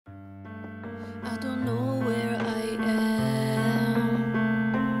I don't know where I am.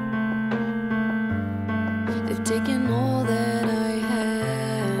 They've taken all that I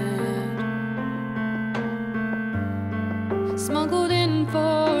had, smuggled in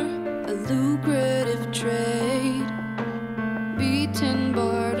for a lucrative trade, beaten,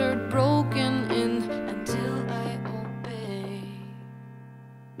 bartered, broken in until I obey.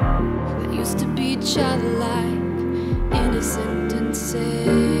 I used to be childlike, innocent and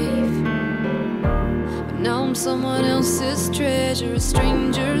safe, but now I'm someone else's treasure, a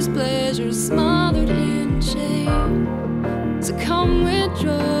stranger's pleasure, smothered in shame. So come with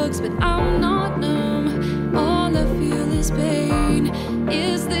drugs, but I'm not numb, all I feel is pain.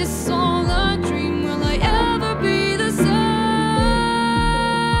 Is this all a dream? Will I ever be the same?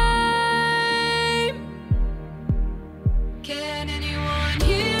 Can anyone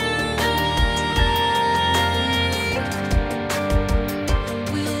hear me?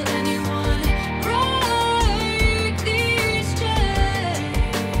 Will anyone break these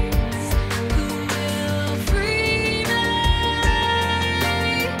chains? Who will free me?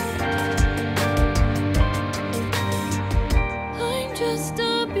 I'm just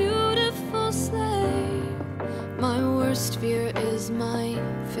a beautiful slave. My worst fear is my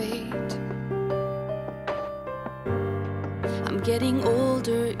fate. I'm getting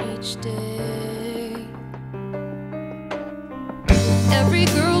older each day. Every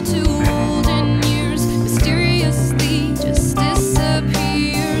girl too old in years mysteriously just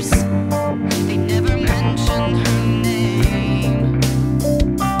disappears. They never mention her name.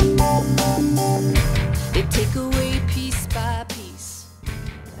 They take away piece by piece.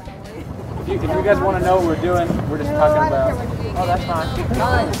 If you guys want to know what we're doing, we're just talking about. Oh, that's fine.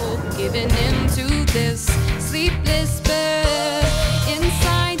 Giving into this sleepless bed.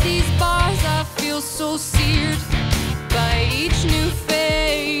 Inside these bars I feel so seared by each new face.